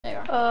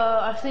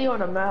I see you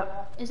on a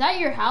map. Is that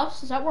your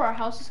house? Is that where our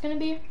house is gonna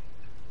be?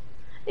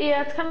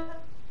 Yeah, it's kind of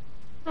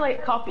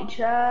like copy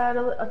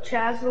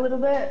Chaz a little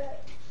bit.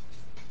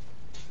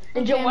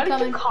 And Okay, Joe, why I'm did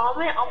you coming.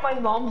 comment on my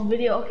mom's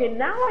video? Okay,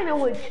 now I know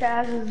what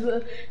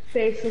Chaz's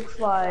face looks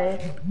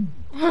like.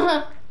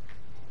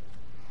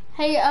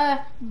 Hey,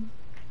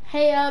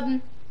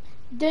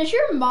 does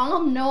your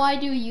mom know I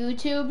do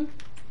YouTube?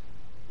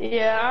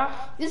 Yeah.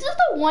 This is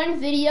the one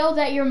video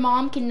that your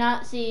mom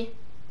cannot see.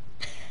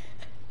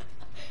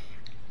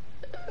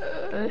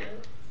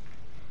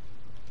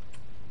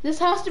 This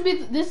has to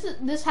be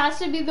this has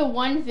to be the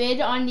one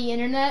vid on the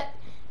internet.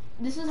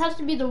 Has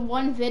to be the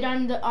one vid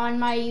on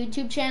my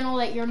YouTube channel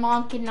that your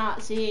mom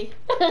cannot see.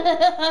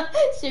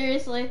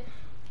 Seriously.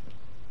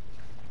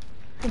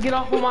 Get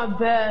off of my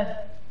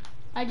bed.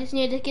 I just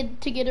need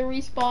to get a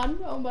respawn.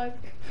 Oh my.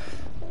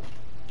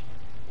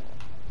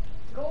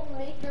 Go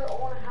make your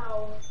own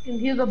house. And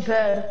here's a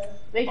bed.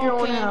 Make your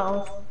own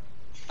house.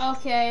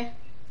 Okay.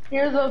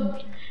 Here's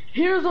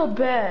a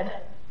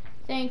bed.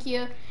 Thank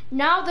you.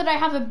 Now that I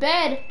have a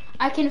bed,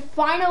 I can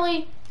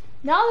finally.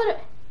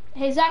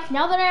 Hey Zach,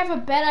 now that I have a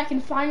bed, I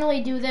can finally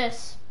do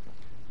this.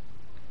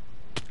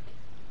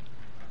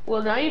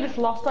 Well, now you just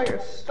lost all your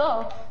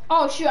stuff.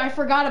 Oh shoot, I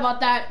forgot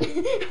about that.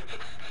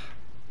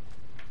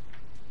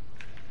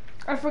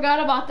 I forgot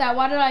about that.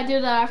 Why did I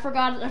do that?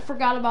 I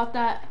forgot about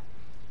that.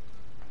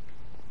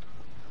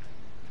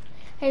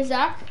 Hey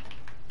Zach.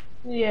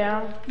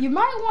 Yeah. You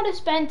might want to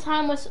spend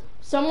time with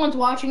someone's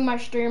watching my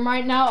stream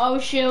right now. Oh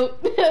shoot.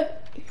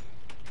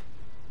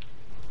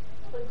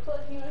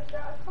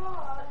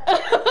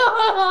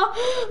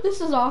 This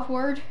is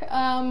awkward.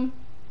 I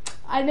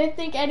didn't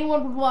think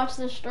anyone would watch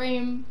the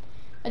stream.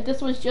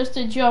 This was just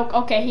a joke.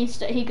 Okay, he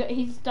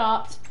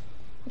stopped.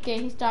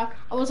 Okay, he stopped.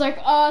 I was like,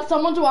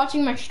 someone's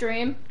watching my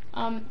stream.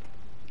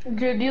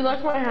 Dude, do you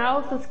like my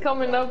house? It's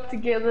coming up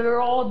together.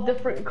 They're all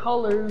different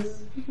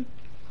colors.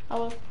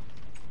 Do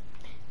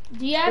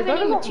you have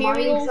any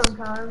materials?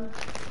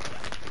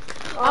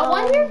 I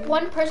wonder if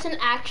one person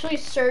actually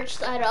searched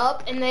that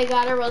up and they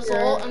got a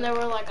result and they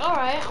were like, all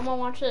right, I'm gonna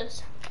watch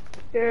this.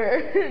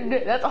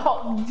 That's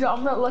all.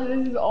 I'm not like,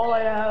 this is all I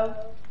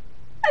have.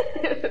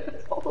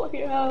 That's all I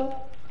have.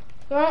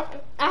 Well,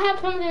 I have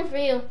something for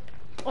you.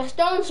 A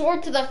stone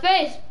sword to the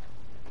face.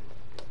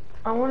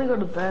 I want to go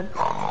to bed.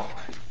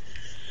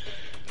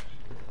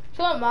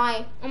 So am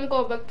I. I'm gonna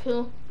go back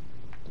too.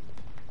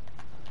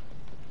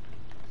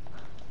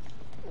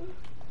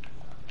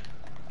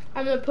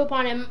 I'm gonna poop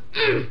on him.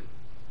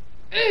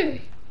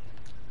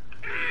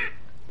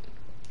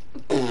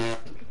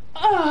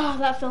 Oh,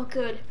 that felt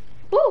good.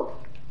 Woo!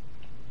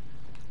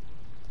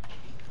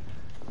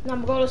 Now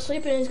I'm gonna go to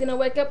sleep and he's gonna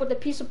wake up with a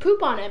piece of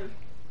poop on him.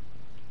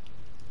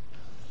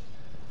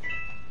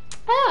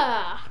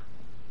 Ah!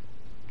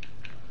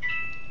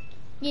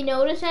 You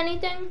notice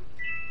anything?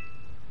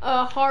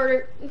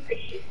 Harder.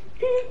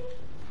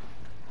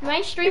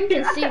 My stream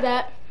can see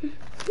that.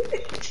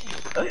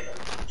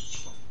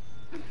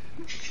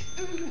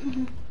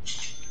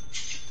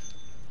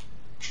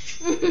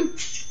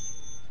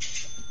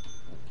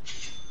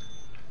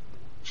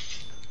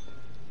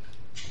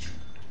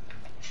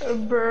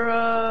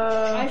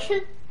 Bruh. I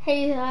should.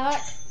 Hey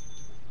Zach.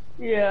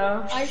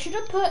 Yeah. I should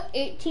have put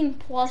 18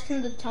 plus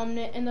in the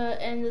thumbnail in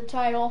the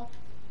title.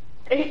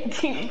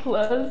 18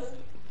 plus.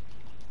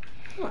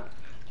 Huh.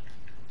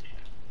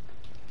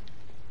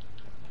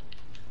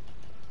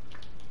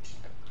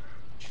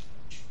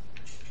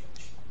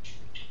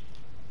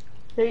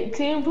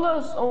 18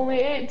 plus, only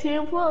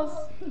 18 plus.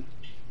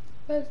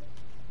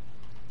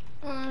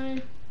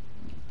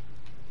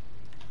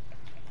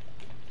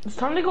 It's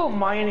time to go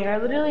mining. I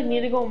literally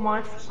need to go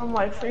mine for some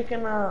like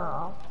freaking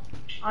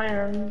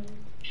iron.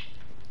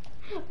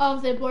 Oh,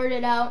 they blurred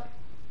it out.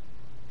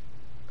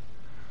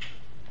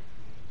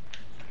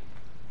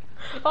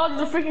 Oh,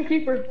 there's a freaking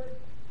creeper.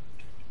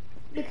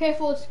 Be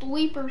careful, it's the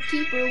weeper,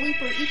 teeper,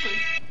 weeper, eeper.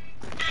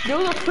 There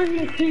was a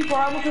freaking creeper.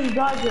 I almost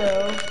died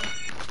though.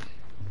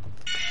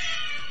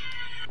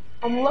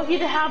 I'm lucky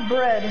to have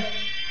bread.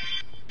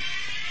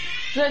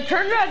 Then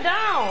turn that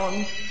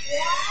down.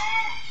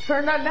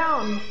 Turn that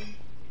down.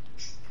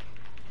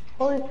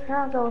 Holy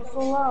crap, that was so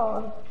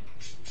loud.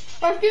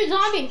 Or shoot,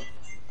 zombie.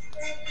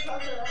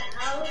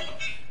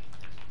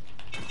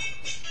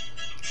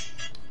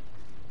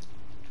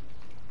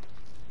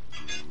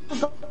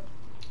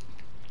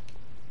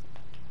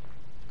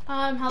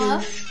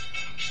 Hello?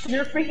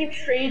 Your freaking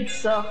trades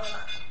suck.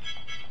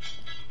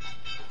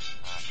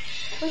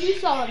 What are you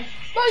selling?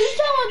 Bro, you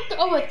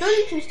selling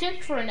 32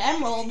 sticks for an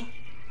emerald.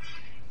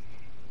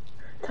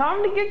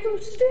 Time to get some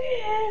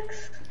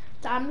sticks.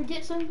 Time to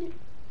get some.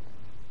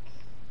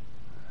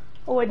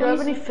 Oh wait, do I have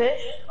any fish?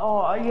 Oh,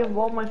 I have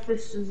all my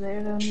fishes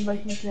there, then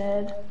like he's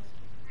dead.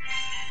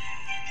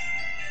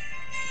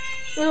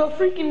 There's a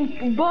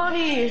freaking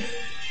bunny!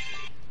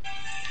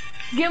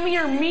 Give me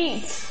your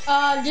meat!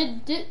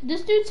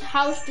 This dude's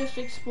house just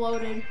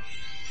exploded.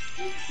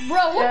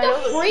 Bro, what the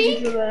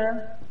freak?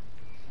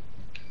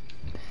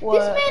 What?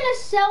 This man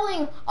is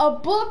selling a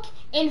book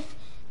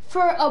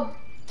for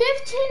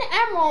 15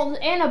 emeralds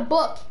and a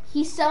book.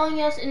 He's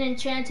selling us an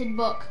enchanted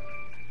book.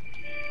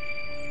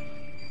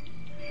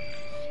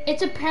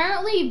 It's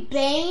apparently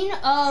Bane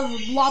of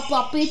blah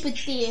blah blah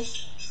blah.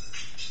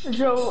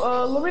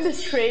 Joe, let me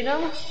just trade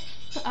him.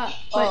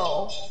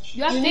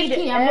 You have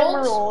 15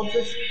 emeralds?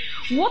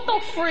 What the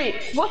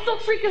freak? What the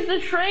freak is the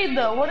trade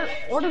though? What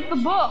is the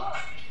book?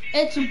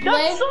 It's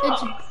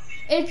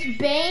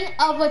Bane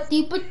of a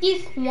deeper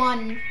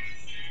one.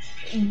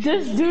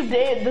 This dude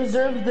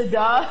deserves to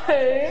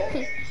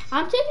die.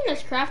 I'm taking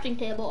this crafting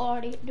table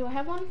already. Do I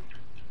have one?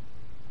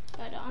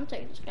 I don't. I'm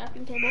taking this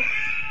crafting table.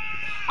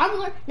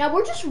 Now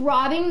we're just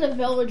robbing the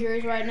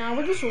villagers right now.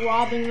 We're just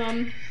robbing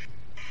them.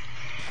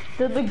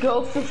 The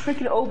ghost is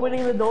freaking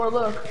opening the door.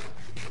 Look.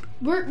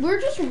 We're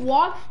just the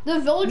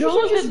villagers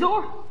are just the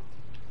door.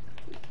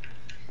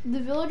 The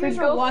villagers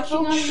are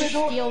watching us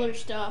steal their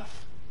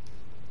stuff.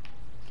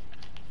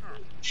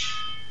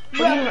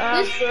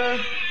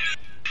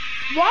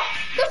 What?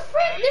 The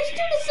frick? This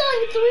dude is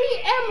selling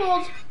 3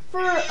 emeralds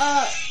for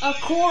a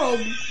coral,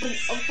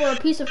 for a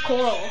piece of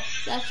coral.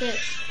 That's it.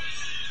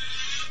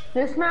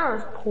 This man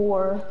is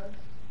poor.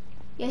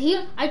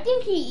 Yeah, I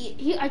think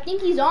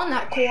he's on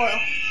that coral.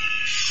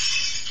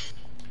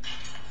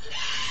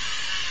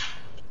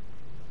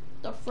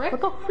 The frick?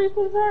 What the freak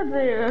was that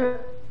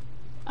there?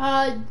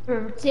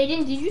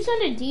 Zayden, did you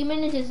send a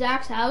demon into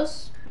Zach's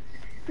house?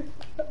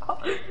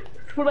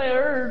 That's what I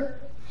heard.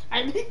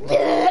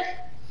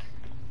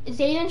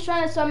 Zayden's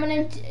trying to summon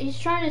him. He's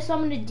trying to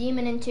summon a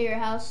demon into your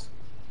house.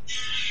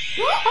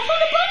 I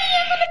found a bunny!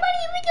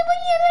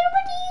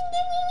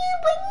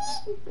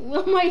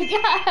 Oh my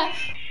god!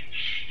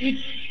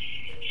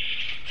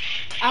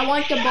 I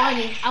want the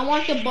bunny. I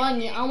want the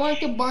bunny. I want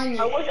the bunny.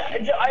 I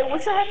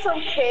wish I had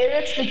some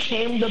carrots to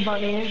tame the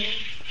bunny.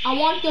 I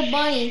want the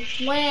bunny.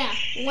 Wah.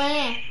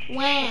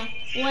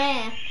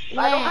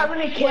 I don't have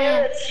any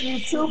carrots. You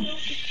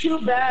too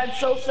bad.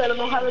 So sad. I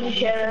don't have any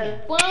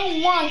carrots. Well,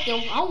 I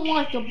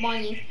want the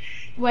bunny.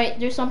 Wait,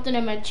 there's something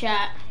in my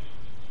chat.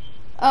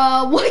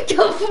 What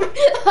the?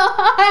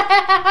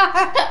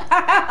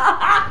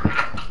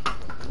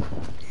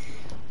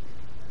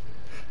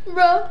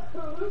 Bro,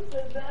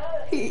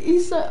 he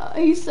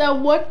said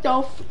what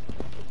the?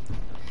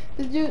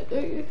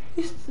 Dude,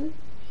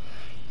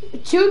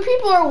 2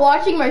 people are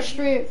watching my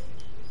stream.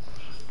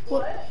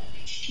 What?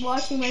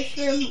 Watching my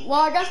stream.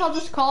 Well, I guess I'll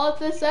just call it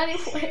this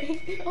anyway.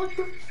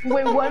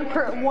 Wait,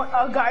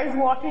 a guy's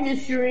watching your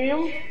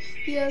stream?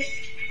 Yes.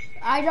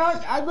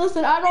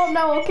 Listen, I don't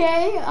know,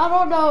 okay? I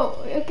don't know.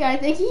 Okay, I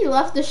think he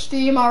left the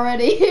stream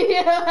already.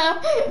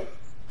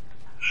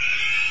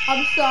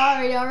 I'm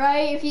sorry,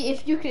 alright?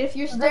 If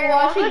you're still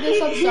watching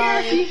this, I'm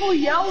sorry. People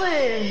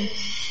yelling.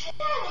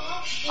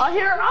 I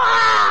hear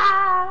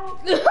ah!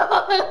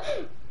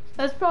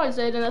 That's probably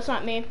Zayden, that's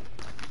not me.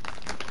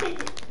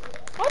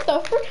 What the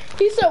frick?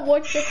 He said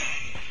what the...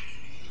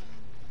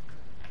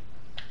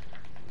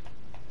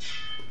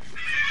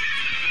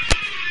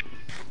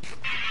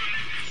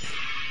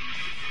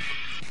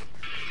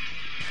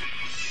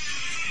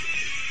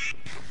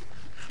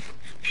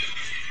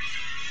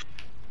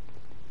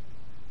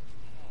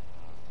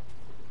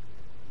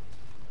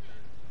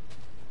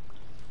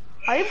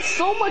 I am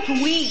so much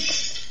weak.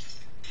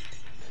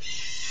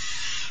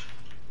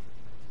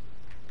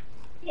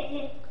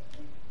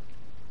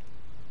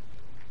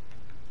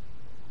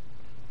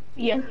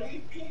 Yeah.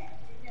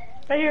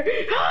 Right here.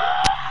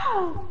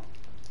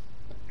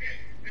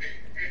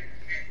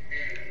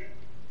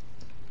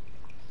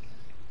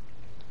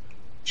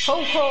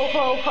 Ho ho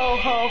ho ho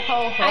ho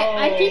ho ho.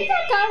 I think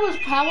that guy was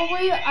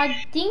probably,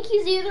 I think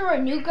he's either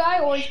a new guy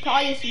or he's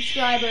probably a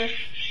subscriber.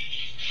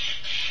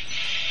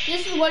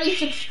 This is what he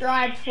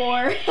subscribed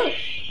for.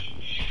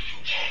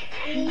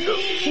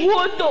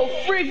 What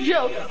the frick,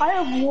 Joe? I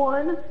have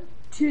 1,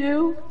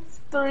 2,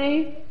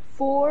 3,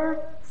 4,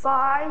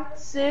 5,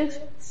 6,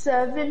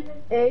 7,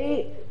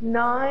 8,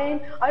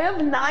 9. I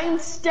have 9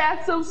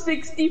 stacks of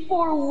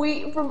 64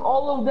 wheat from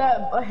all of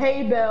that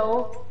hay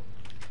bale.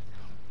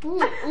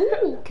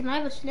 Ooh, can I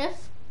have a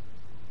sniff?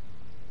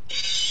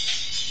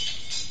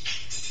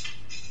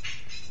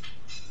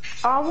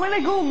 I'm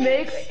gonna go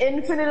make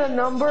infinite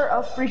number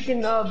of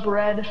freaking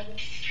bread.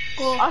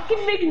 Cool. I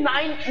can make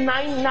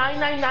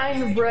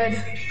 999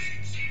 bread.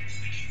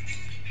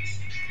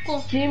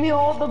 Cool. Give me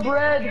all the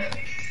bread.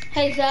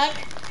 Hey Zach.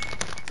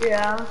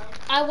 Yeah.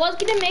 I was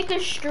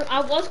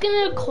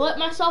gonna clip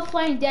myself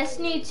playing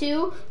Destiny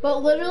 2,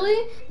 but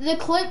literally the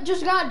clip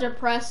just got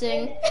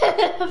depressing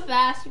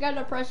fast. It got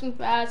depressing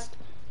fast.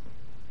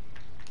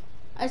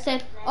 I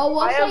said, "Oh,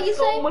 what's that you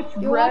say?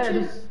 You're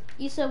watching."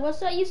 You said, "What's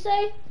that you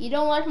say? You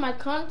don't like my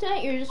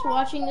content? You're just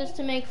watching this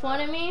to make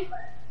fun of me?"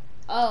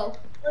 Oh,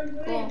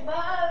 cool.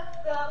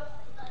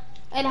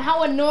 And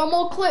how a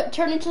normal clip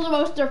turned into the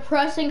most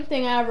depressing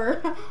thing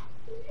ever.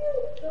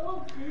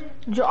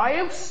 I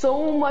have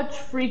so much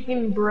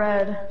freaking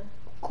bread.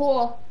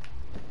 Cool.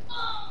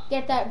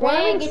 Get that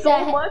bread. Get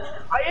that. Much.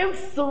 I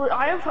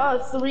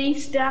have 3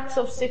 stacks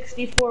of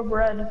 64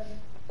 bread.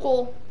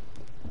 Cool.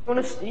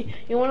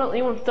 You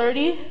want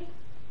 30?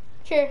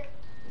 Sure.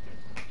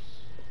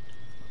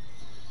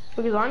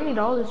 Because I need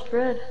all this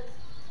bread.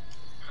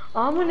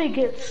 I'm gonna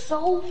get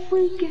so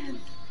freaking.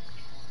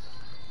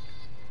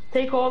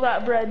 Take all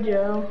that bread,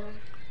 Joe.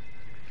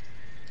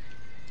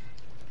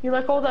 You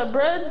like all that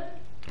bread?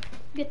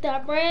 Get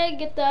that bread,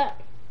 get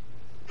that.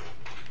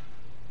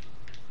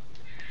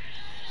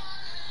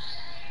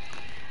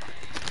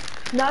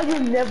 Now you're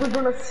never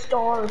gonna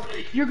starve.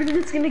 You're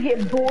just gonna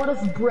get bored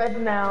of bread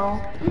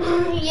now.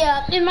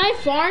 Yeah, in my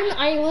farm,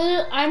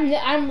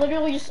 I'm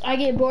literally just, I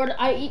get bored.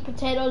 I eat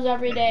potatoes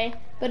every day,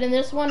 but in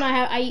this one,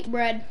 I eat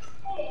bread.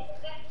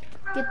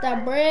 Get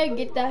that bread,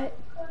 get that.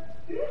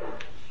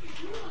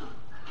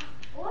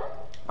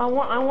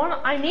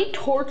 I need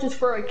torches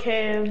for a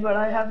cave, but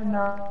I have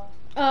none.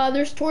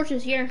 There's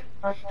torches here.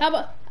 How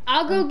about,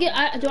 I'll go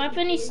get, do I have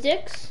any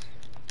sticks?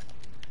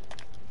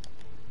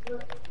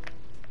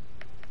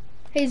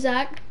 Hey,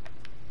 Zach.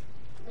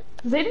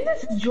 They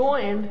just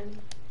joined.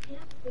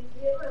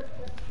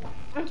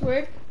 That's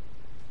weird.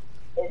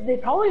 They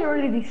probably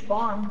already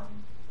despawned.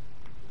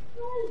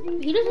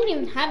 He doesn't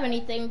even have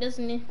anything,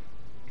 doesn't he?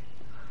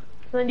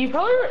 Then you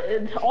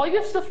probably, all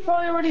your stuff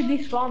probably already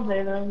despawned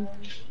there then.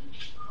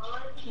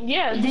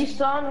 Yeah,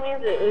 despawn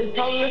means it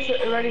probably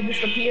just already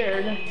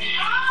disappeared.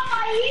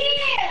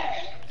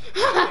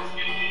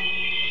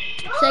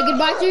 Say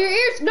goodbye to your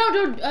ears. No,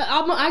 dude,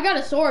 I got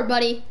a sword,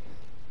 buddy.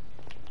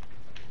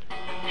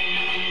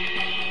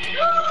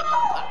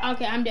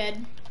 Okay, I'm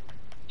dead.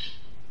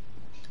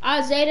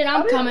 Zayden,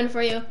 I'm coming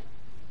for you.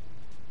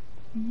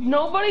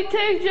 Nobody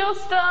takes your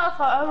stuff,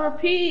 I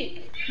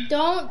repeat.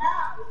 Don't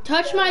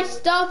touch my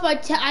stuff, I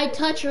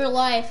touch your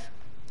life.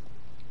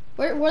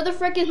 Where the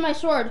frick is my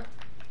sword?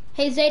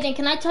 Hey Zayden,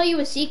 can I tell you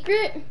a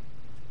secret?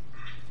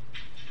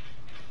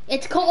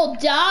 It's called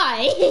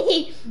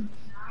die.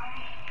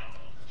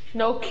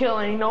 No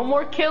killing, no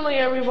more killing,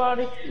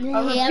 everybody. Yeah,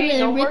 I'm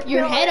gonna rip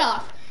your head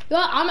off.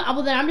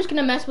 Well, then I'm just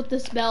gonna mess with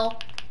this bell.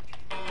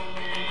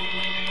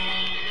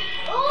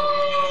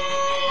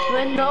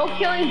 Then no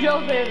killing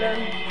Joe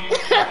Zayden.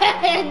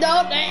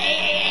 Don't.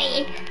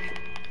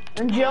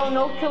 And Joe,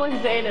 no killing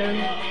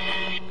Zayden.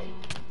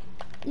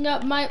 No,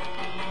 my.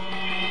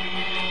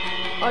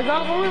 I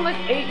got only like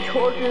 8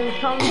 torches.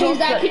 Hey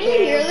Zach, can you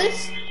hear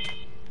this?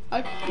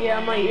 Yeah,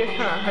 my ear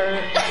kind of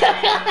hurt.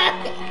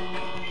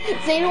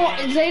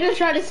 Zayden's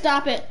trying to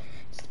stop it.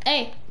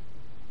 Hey.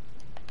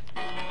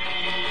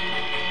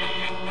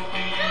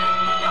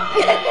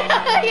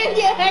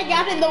 Yeah, I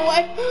got in the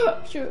way.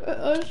 Shoot.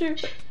 Oh,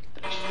 shoot.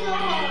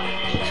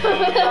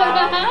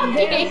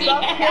 Zayden,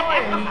 stop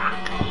killing.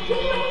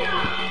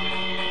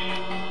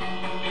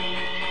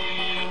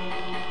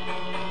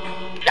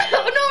 No.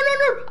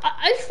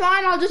 It's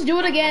fine. I'll just do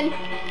it again.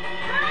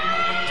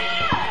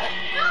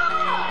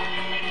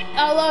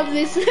 I love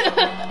this.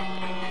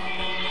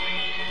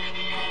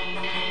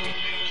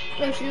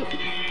 Oh shoot!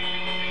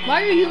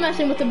 Why are you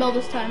messing with the bell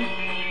this time?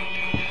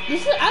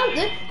 Is he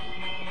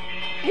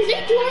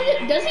doing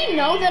it? Does he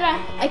know that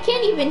I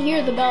can't even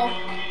hear the bell?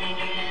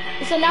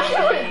 So now,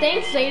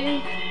 thanks,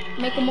 Zayden.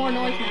 Make more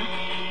noise now.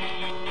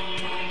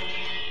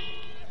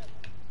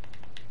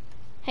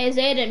 Hey,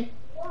 Zayden.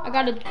 I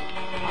gotta.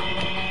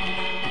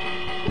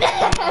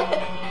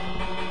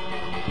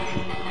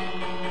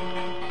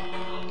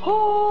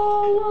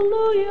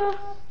 Hallelujah.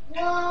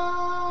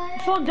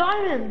 It's all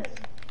diamonds.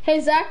 Hey,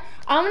 Zach.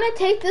 I'm gonna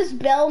take this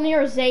bell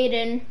near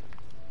Zayden.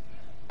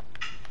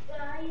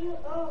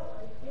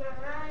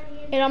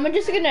 And I'm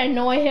just gonna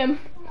annoy him.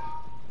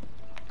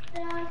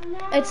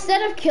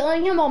 Instead of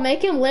killing him, I'll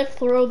make him live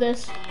through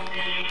this.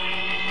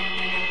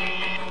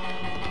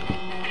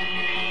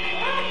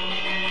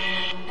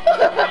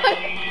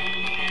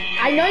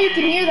 I know you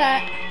can hear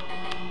that.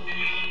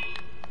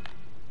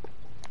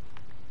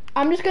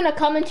 I'm just gonna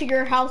come into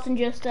your house and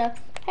just, hey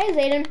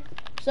Zayden,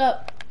 what's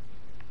up?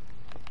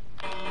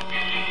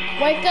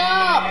 Wake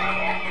up!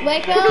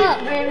 Wake up!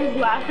 Zayden's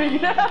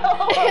laughing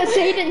now.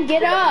 Zayden,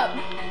 get up!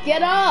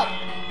 Get up!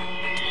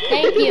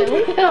 Thank you.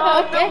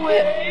 Okay.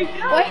 Wait,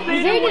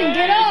 Zayden,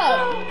 get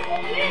up!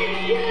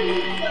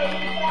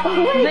 Oh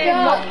my Zayden,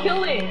 God. not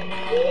killing.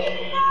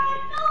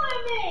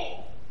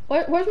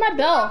 Where's my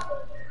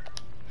bell?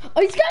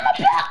 Oh, he's got my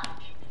bell!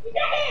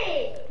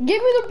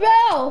 Give me the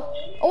bell!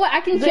 Oh, wait,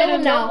 I can kill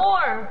him now. No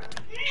more.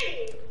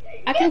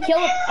 I can kill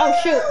him. Oh,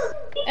 shoot.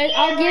 And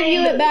I'll give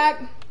you it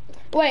back.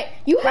 Wait,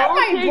 you have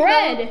my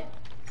bread!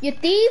 You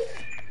thief!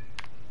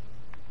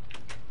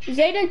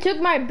 Zayden took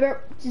my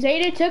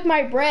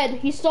bread.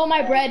 He stole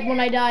my bread when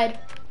I died.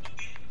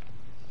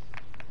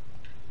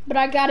 But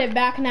I got it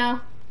back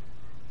now.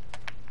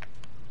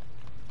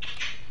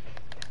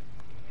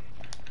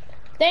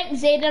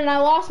 Thanks, Zayden. I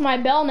lost my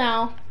bell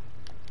now.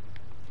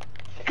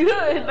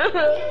 Good.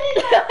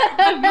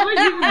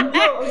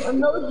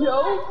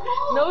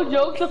 No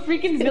joke. The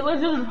freaking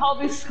villagers are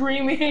probably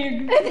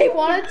screaming. They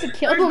wanted to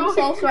kill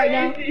themselves right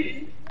now.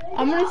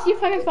 I'm gonna see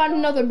if I can find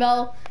another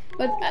bell.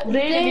 But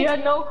Zayden, you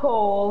had no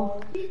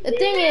coal. The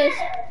thing is,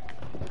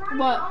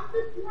 what?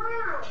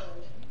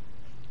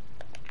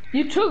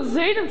 You took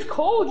Zayden's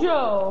coal,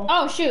 Joe.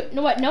 Oh shoot!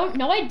 No, what? No,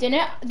 I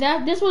didn't.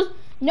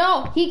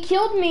 No, he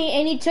killed me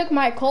and he took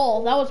my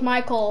coal. That was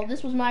my coal.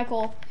 This was my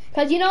coal.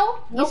 Cause you know,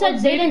 you said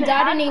Zayden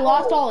died and he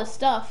lost all his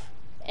stuff.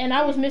 And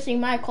I was missing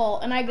my coal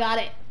and I got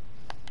it.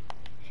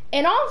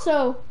 And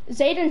also,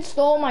 Zayden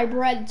stole my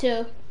bread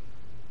too.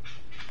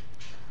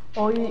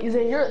 Oh,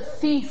 you're a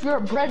thief. You're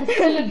a bread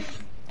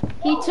thief.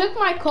 He took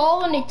my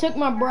coal and he took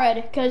my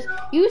bread. Cause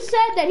you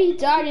said that he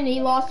died and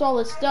he lost all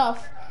his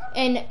stuff.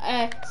 And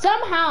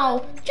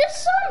somehow,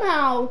 just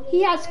somehow,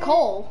 he has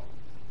coal.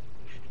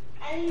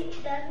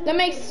 That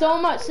makes so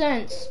much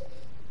sense.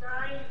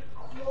 9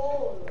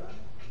 coal.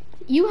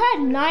 You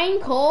had 9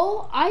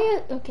 coal?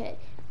 Okay.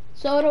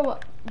 So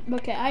do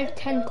okay, I have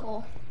 10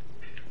 coal.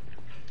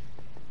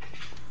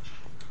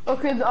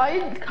 Okay,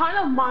 I kind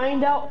of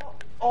mined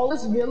out all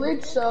this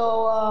village,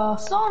 so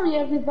sorry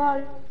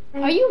everybody.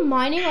 Are you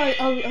mining or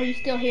are you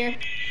still here?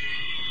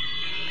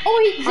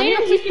 Oh,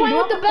 Zayden, he's playing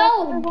with the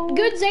bell.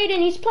 Good, Zayden,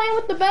 he's playing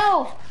with the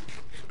bell.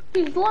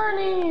 He's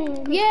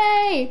learning.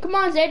 Yay! Come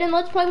on, Zayden,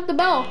 let's play with the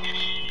bell.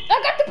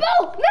 I got the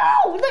bell!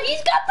 No!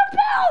 He's got the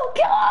bell!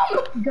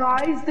 Kill him!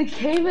 Guys, the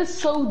cave is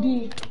so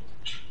deep.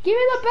 Give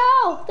me the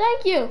bell!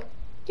 Thank you.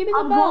 Give me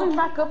the bell. I'm going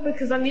back up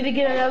because I need to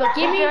get another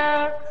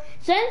picture.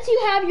 Since you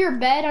have your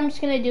bed, I'm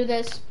just gonna do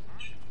this.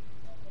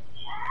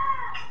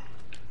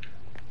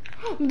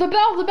 The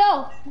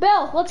bell!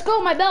 Bell! Let's go,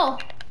 my bell!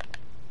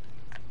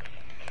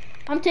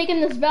 I'm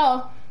taking this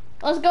bell.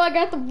 Let's go, I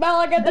got the bell,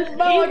 I got the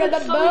bell, I got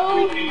the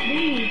bell.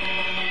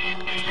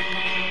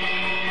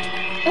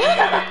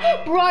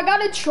 Bro, I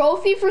got a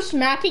trophy for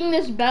smacking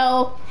this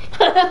bell.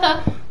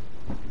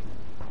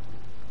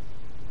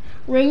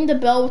 Ring the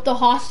bell with the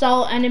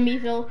hostile enemy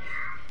villain.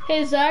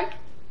 Hey, Zach,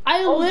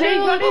 I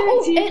literally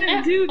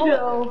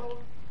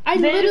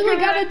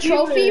got a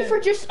trophy for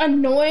just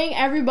annoying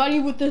everybody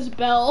with this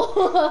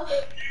bell.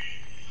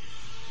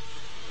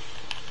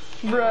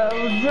 Bro,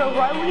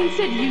 right when he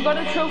said you got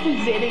a trophy,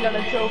 Zayden got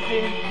a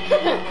trophy.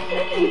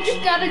 You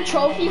just got a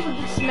trophy for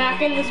just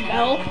smacking this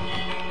bell.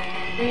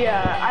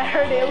 Yeah, I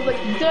heard it. It was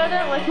like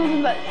da-da, like it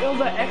was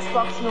that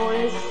Xbox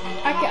noise.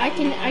 I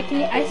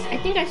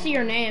think I see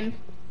your name.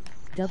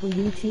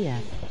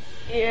 WTF.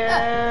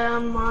 Yeah,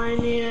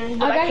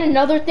 mine. I got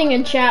another thing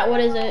in chat. What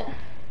is it?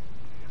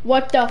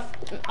 What the?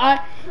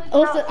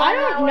 Listen, I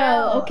don't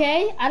know.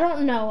 Okay, I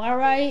don't know. All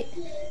right,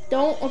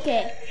 don't.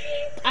 Okay,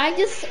 I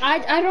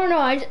don't know.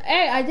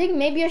 I think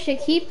maybe I should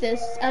keep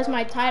this as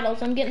my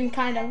titles. I'm getting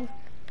kind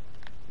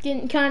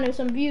of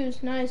some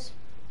views. Nice.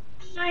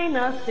 Ain't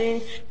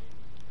nothing.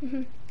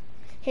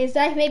 Hey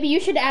Zach, maybe you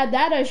should add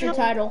that as your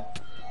title.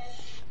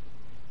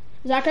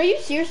 Zach, are you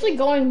seriously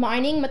going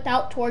mining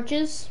without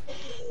torches?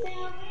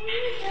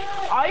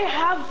 I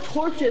have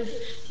torches,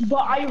 but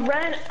I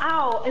ran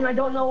out and I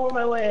don't know where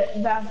my way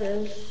back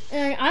is.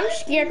 I'm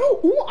scared.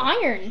 Ooh,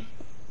 iron.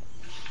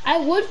 I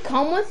would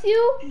come with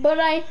you, but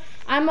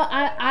I'm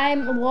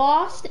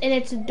lost and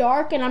it's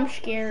dark and I'm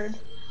scared.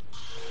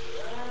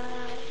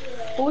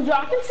 Well,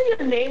 I can see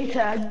your name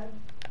tag.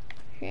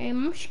 Okay,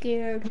 I'm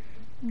scared.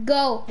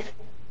 Go,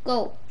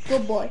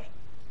 good boy.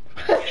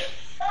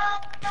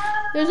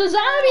 There's a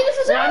zombie. There's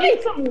a zombie. I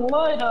need some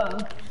wood.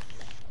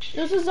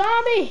 There's a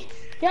zombie.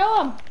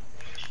 Kill him.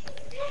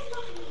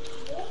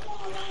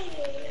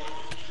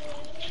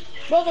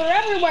 Bro, they're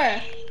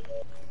everywhere.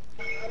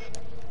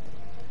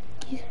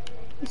 He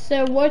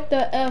said what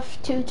the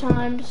F 2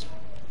 times.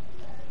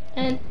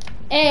 And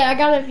hey, I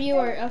got a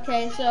viewer.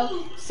 Okay,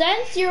 so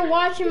since you're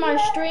watching my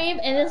stream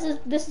and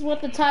this is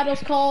what the title's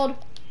called.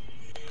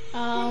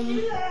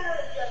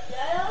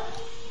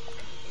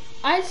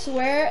 I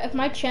swear if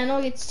my channel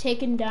gets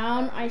taken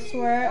down, I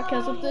swear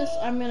because of this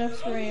I'm gonna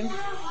scream.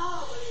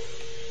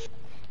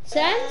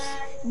 Since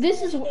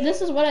this is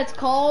what it's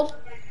called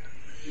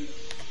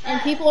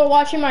and people are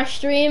watching my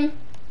stream,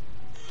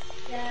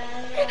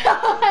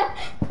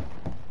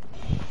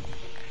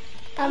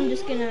 I'm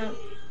just gonna,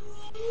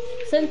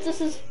 since this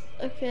is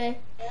okay.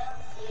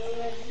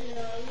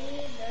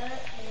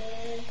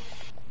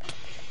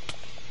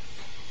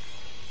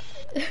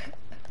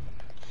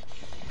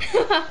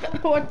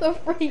 What the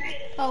freak?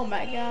 Oh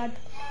my god.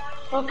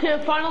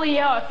 Okay, finally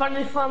out. I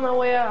finally found my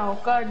way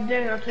out. God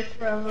dang, it took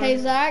forever. Hey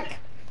Zach.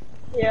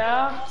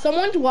 Yeah?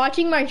 Someone's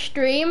watching my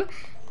stream,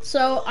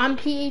 so I'm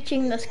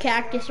PHing this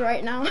cactus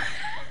right now.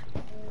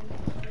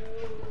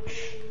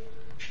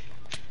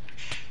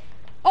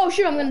 Oh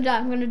shoot, I'm gonna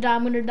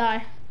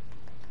die.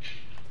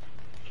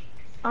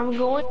 I'm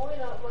going.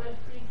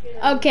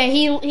 Okay,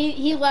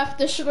 he left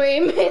the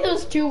stream. It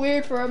was too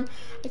weird for him.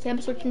 Okay, I'm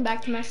switching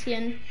back to my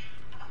skin.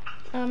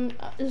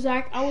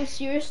 Zach, I was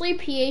seriously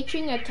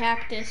PHing a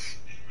cactus.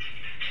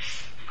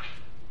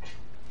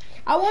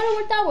 I wonder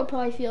what that would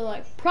probably feel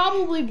like.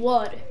 Probably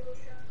blood.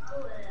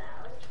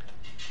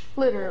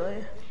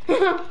 Literally.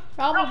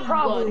 Probably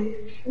probably. blood.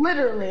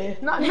 Literally.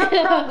 Not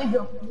probably,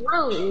 but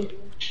really.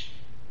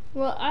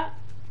 Well,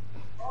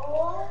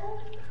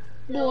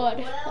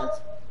 blood.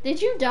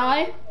 Did you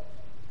die?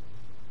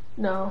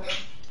 No.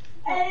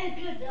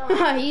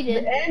 He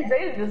did. And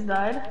Zayden just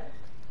died.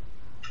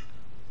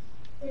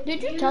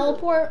 Did you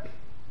teleport?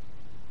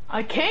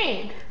 I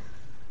can't.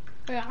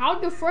 How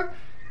the frick?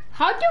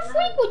 How the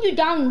freak were you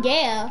down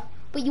there,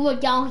 but you were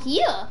down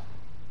here?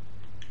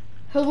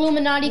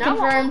 Illuminati Now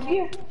confirmed. I'm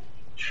here.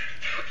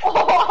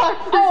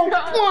 Oh,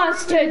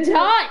 Monster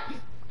dot.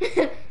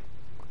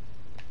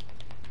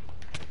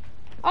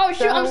 Oh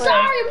shoot! I'm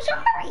sorry.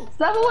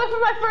 Step away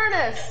from my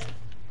furnace.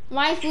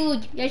 My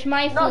food. That's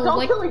my food. No, don't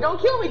Wait, kill me. Don't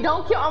kill me.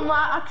 Don't kill. I'm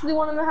not actually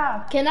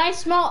 1.5. can I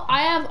smelt?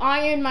 I have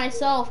iron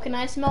myself. Can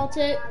I smelt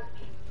it?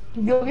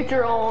 Go get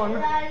your own.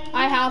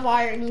 I have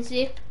iron. You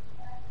see?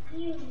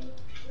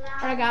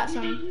 I got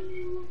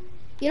some.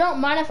 You don't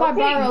mind if I Okay.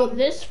 borrow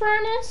this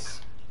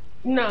furnace?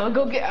 No,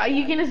 go get.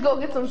 You can just go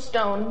get some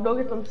stone. Go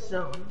get some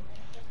stone.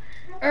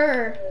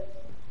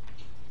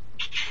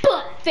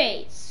 Butt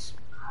face.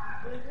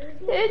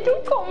 Hey,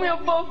 don't call me a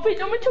butt face.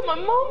 I'm gonna tell my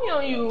mommy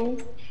on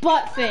you.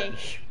 Butt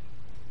face.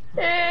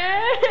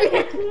 Hey, I'm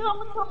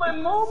gonna tell my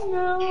mom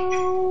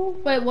now.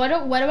 Wait, what do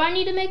I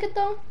need to make it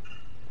though?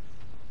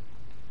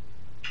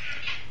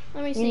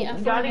 Let me see. You a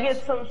gotta furnace.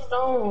 get some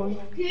stone.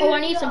 Oh, I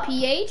need some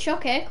pH.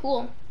 Okay,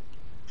 cool.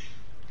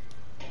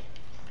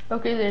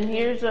 Okay, then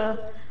here's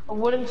a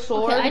wooden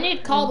sword. Okay, I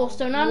need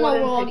cobblestone. I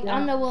Wooden don't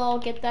pickaxe. know where I'll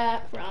get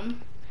that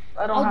from.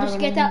 I don't I'll have just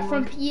any get that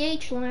anymore. from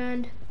pH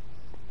land.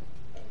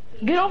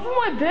 Get off of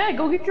my bed.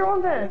 Go get your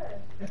own bed.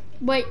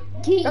 Wait,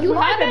 That's you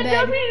my have a bed.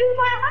 That's bed.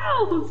 my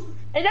house.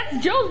 And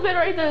that's Joe's bed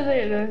right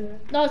there.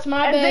 No, it's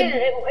my And then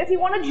bed. if you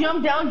want to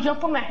jump down,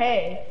 jump on the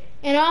hay.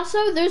 And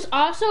also, there's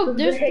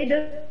The hay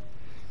does-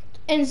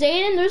 in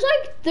Zayden,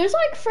 there's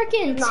like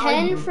freaking No,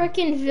 10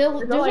 freaking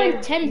there's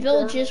like 10 pizza.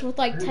 villages with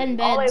like 10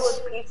 all I beds.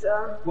 was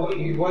pizza. Well,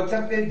 you want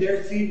something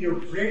there, see in your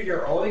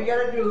refrigerator. All you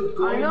gotta do is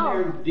go I in know.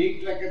 there and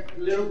dig like a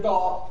little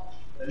dog.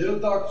 A little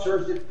dog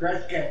serves its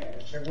trash can.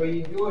 That's the way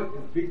you do it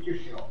to feed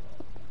yourself.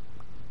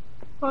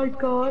 I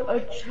got a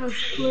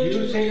chest You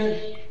plate.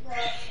 say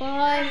that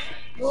 5,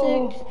 6,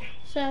 Oh.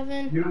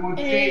 7, you don't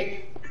 8,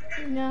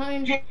 say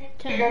 9, you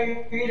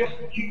 10.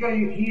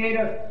 he ate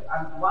a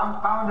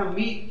 1 pound of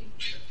meat.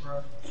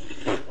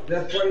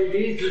 That's what it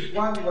is. Each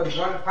one was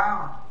 1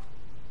 pound.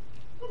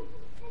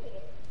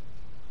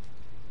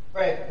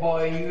 Right,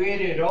 boy, you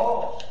ate it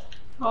all.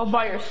 All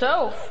by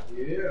yourself.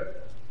 Yeah.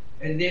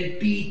 And then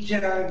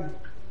pizza,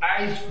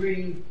 ice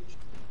cream.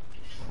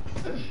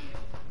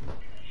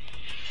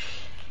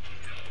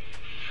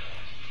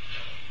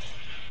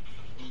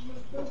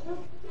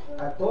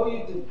 I told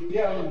you to do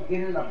that when you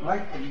get in a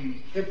blanket and you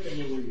tip it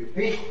with your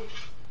feet.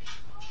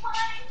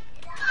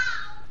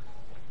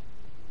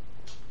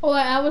 Oh,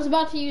 wait, I was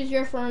about to use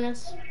your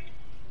furnace.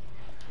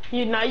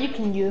 Now you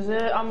can use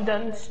it. I'm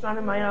done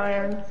spending my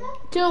iron.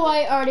 Too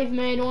late, I already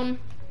made one.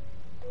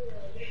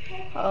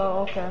 Oh,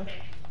 okay.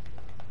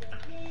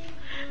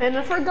 And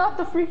I forgot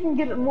to freaking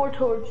get more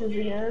torches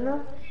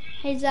again.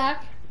 Hey,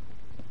 Zach,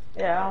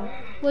 Yeah.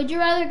 would you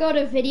rather go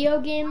to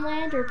video game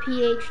land or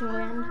PH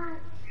land?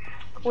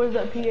 Where's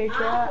that PH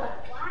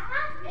at?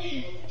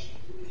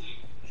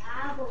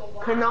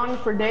 Kanani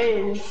for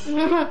days.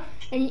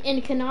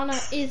 and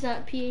Kanana is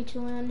at PH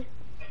land.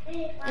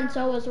 And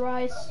so is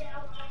Rice.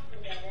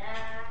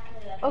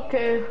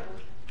 Okay.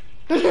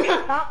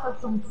 That was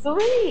some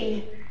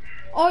 3.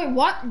 Oh,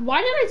 what? Why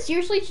did I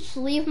seriously just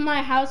leave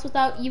my house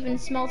without even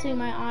smelting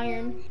my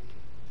iron?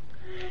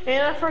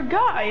 And I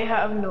forgot I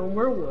have no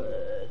more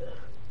wood.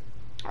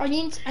 I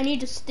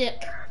need a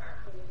stick.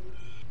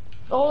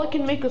 All I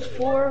can make is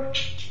 4.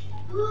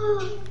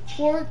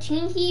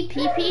 14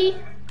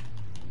 PP?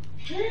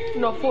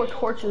 No, 4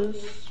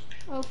 torches.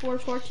 Oh, 4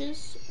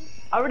 torches.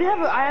 I already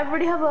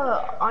have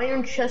a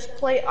iron chest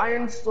plate,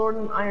 iron sword,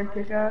 and iron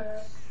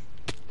pickaxe.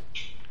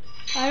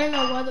 I don't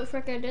know why the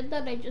frick I did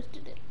that, I just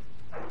did it.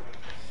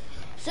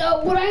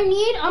 So, what I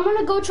need, I'm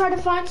gonna go try to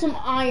find some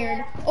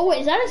iron. Oh wait,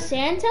 is that a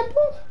sand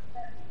temple?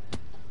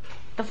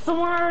 That's the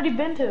one I already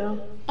been to.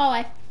 Oh,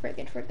 I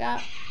freaking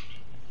forgot.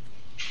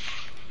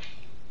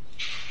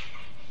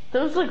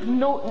 There's like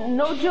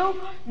no joke,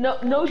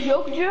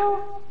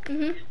 Joe.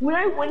 Mhm. When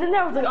I went in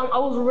there, I was like, I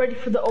was ready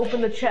for the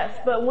open the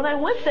chest. But when I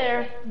went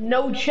there,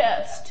 no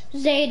chest.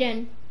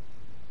 Zayden.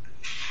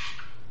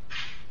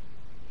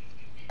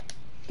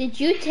 Did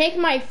you take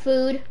my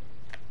food?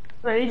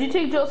 Now, did you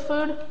take Joe's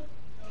food?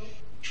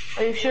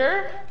 Are you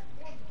sure?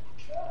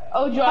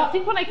 Oh, Joe, I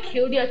think when I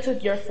killed you, I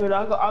took your food.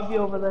 I'll be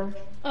over there.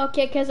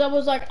 Okay, cause I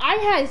was like, I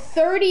had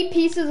 30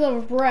 pieces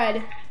of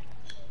bread.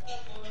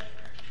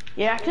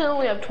 Yeah, I can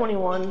only have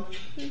 21.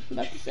 I'm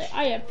about to say,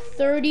 I have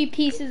 30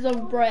 pieces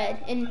of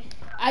bread, and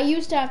I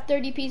used to have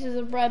 30 pieces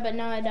of bread, but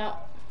now I don't.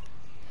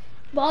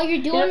 While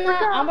you're doing Yeah, I that,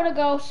 forgot. I'm gonna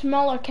go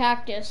smell a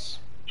cactus.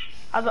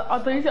 I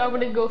thought you said I'm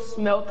gonna go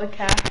smelt the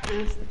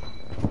cactus.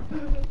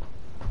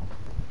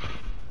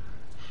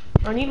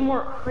 I need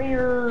more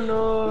iron.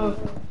 I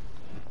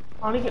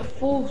want to get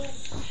full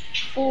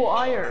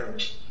iron.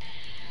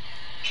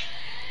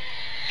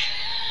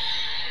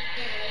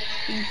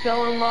 You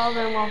fell in love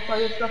and I'll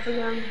play your stuff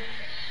again.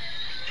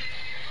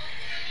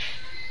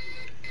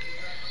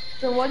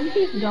 So why do you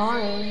keep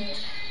dying?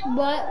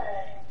 But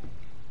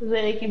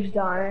Then it keeps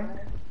dying.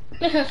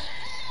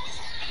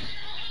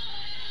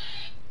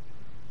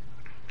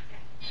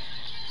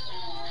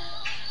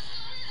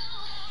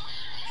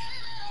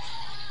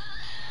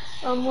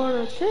 I'm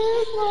gonna take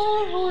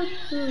my horse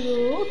to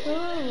the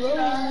open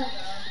road.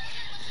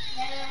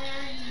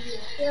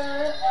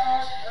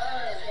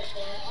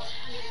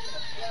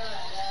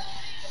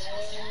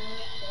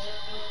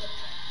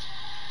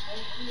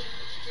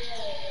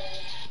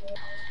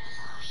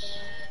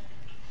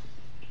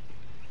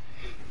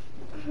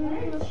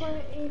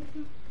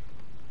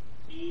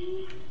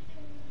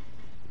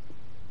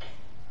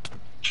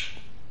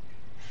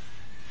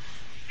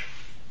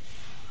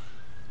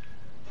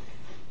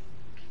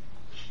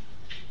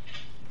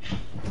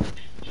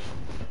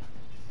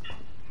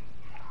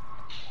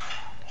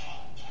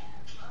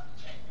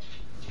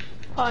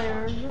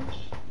 Iron.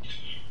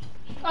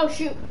 Oh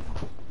shoot.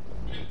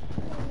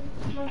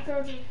 My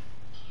charger.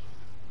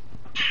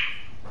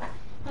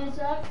 Hi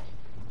Zach.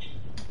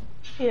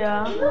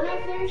 Yeah. When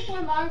I finish my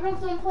Minecraft, I'm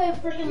gonna play a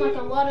freaking like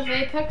a lot of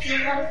Apex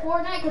and a lot of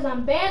Fortnite because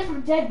I'm banned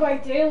from Dead by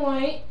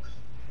Daylight.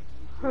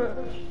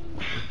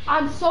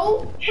 I'm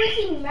so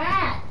freaking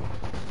mad.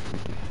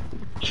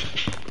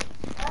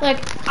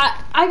 Like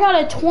I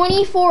got a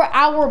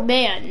 24-hour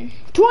ban.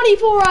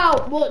 24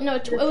 hour. Well, no,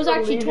 it was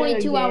actually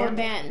 22-hour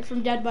ban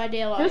from Dead by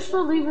Daylight. Just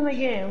for leaving the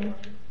game.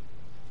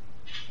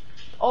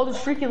 All this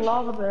freaking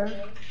lava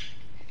there.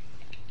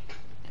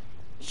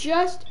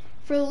 Just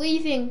for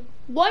leaving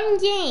one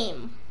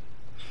game.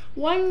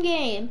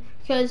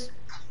 Because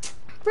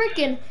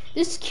freaking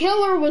this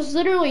killer was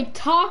literally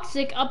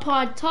toxic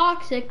upon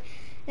toxic,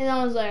 and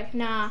I was like,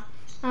 nah,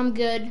 I'm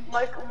good.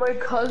 My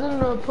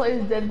cousin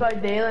plays Dead by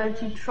Daylight.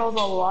 She trolls a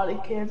lot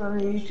of kids on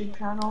her YouTube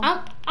channel.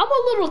 I'm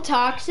a little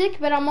toxic,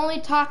 but I'm only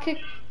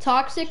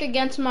toxic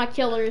against my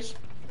killers.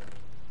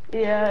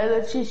 Yeah, and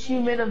then she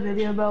made a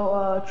video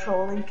about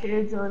trolling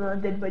kids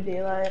on Dead by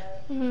Daylight.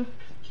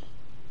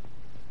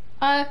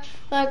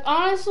 Like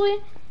honestly,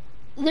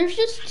 there's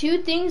just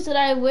two things that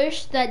I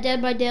wish that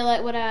Dead by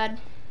Daylight would add.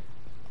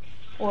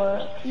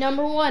 What?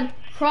 Number one,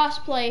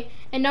 crossplay,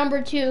 and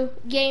number two,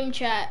 game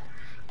chat.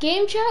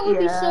 Game chat would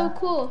be so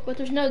cool, but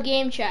there's no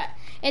game chat.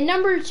 And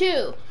number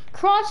two,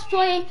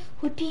 crossplay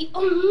would be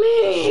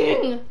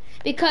amazing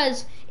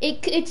because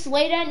it's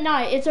late at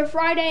night. It's a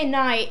Friday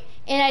night,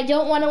 and I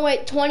don't want to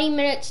wait 20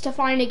 minutes to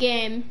find a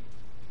game.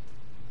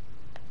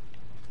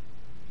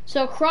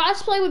 So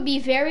crossplay would be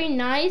very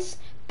nice.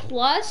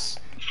 Plus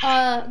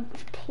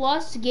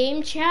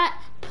game chat.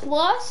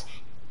 Plus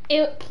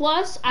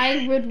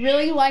I would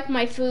really like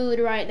my food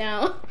right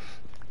now.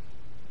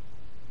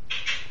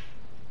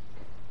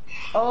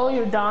 Oh,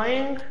 you're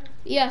dying?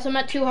 Yes, I'm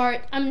at 2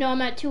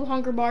 I'm at 2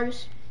 hunger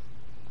bars.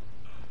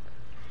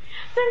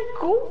 Then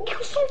go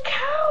kill some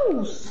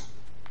cows.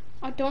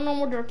 I don't know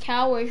where their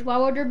cow is. Why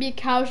would there be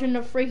cows in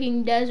the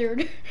freaking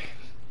desert?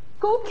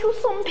 Go kill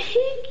some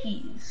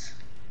piggies.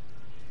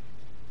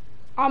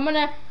 I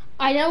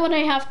know what I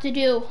have to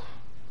do.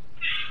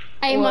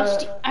 I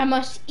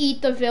must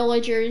eat the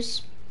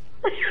villagers.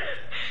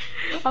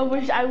 I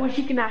wish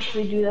you can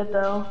actually do that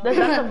though. That's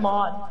a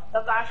mod.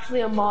 That's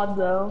actually a mod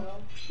though.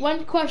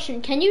 One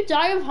question: can you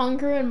die of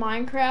hunger in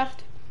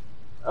Minecraft?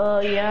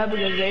 Yeah,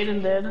 because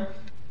Aiden did.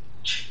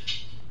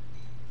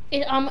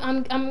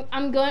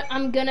 I'm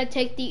gonna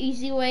take the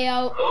easy way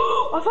out.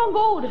 I found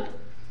gold.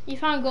 You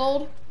found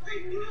gold?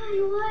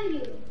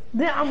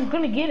 Then I'm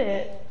gonna get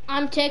it.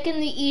 I'm taking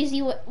the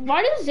easy way.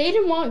 Why does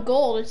Aiden want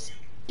gold? It's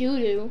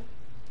doo-doo.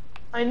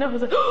 I know.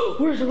 It's like,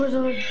 where's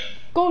it?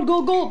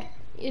 Gold.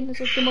 And it's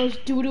like the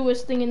most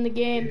doo-dooest thing in the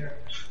game.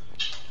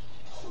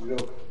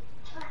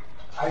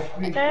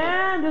 And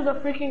there's a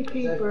freaking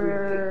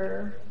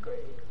creeper.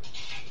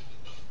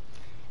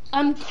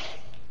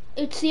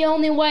 It's the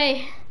only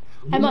way.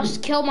 I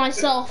must kill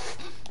myself.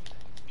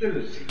 I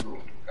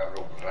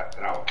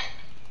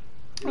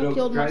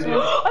killed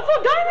myself. I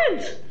found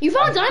diamonds! You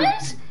found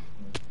diamonds?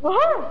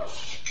 Uh-huh.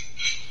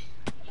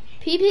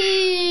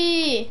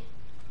 PP!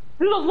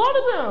 There's a lot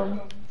of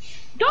them!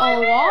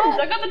 Diamonds!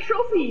 I got the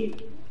trophy!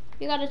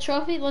 You got a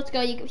trophy? Let's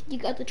go, you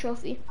got the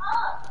trophy.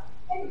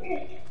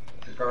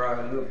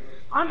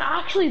 I'm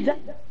actually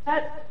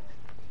that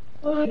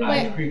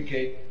Ice cream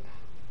cake.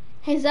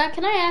 Hey Zach,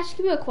 can I ask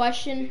you a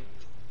question?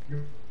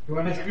 You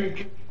want ice cream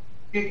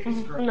cake?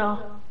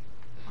 No.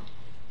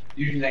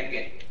 You didn't like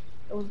it.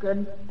 It was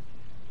good.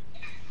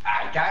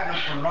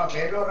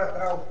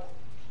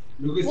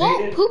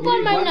 Well, poop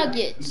on my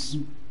nuggets.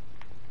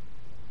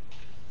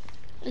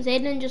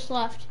 Zayden just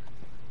left.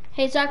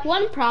 Hey Zach,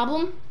 one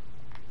problem.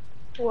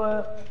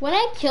 What? When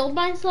I killed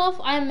myself,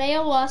 I may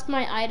have lost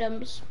my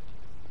items.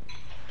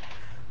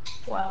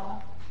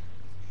 Wow.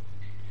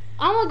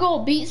 I'm gonna go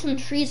beat some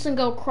trees and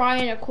go cry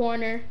in a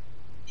corner.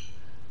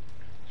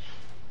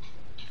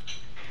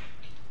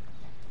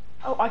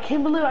 Oh, I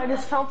can't believe I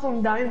just found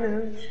some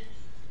diamonds.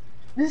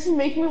 This is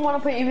making me want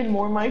to play even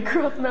more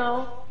Minecraft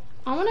now.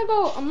 I'm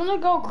gonna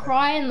go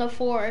cry in the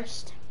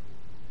forest.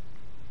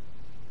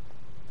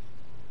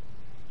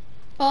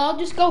 I'll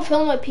just go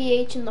film a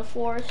PH in the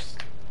forest.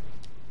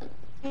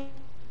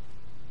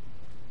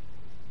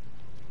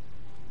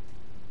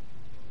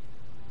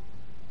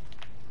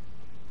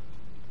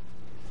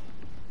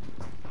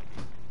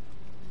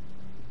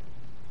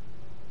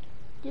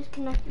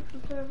 Disconnected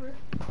from server. whatever.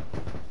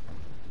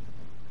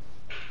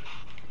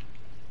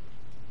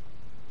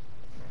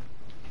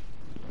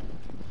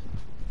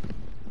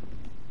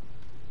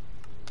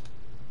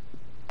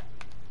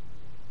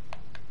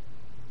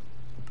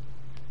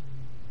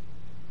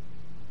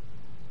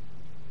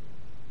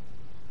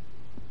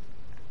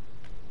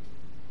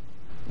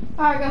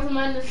 Alright guys, I'm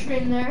ending the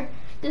stream there.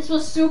 This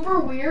was super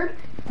weird.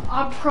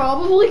 I'm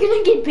probably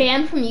gonna get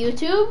banned from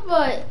YouTube,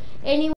 but anyway.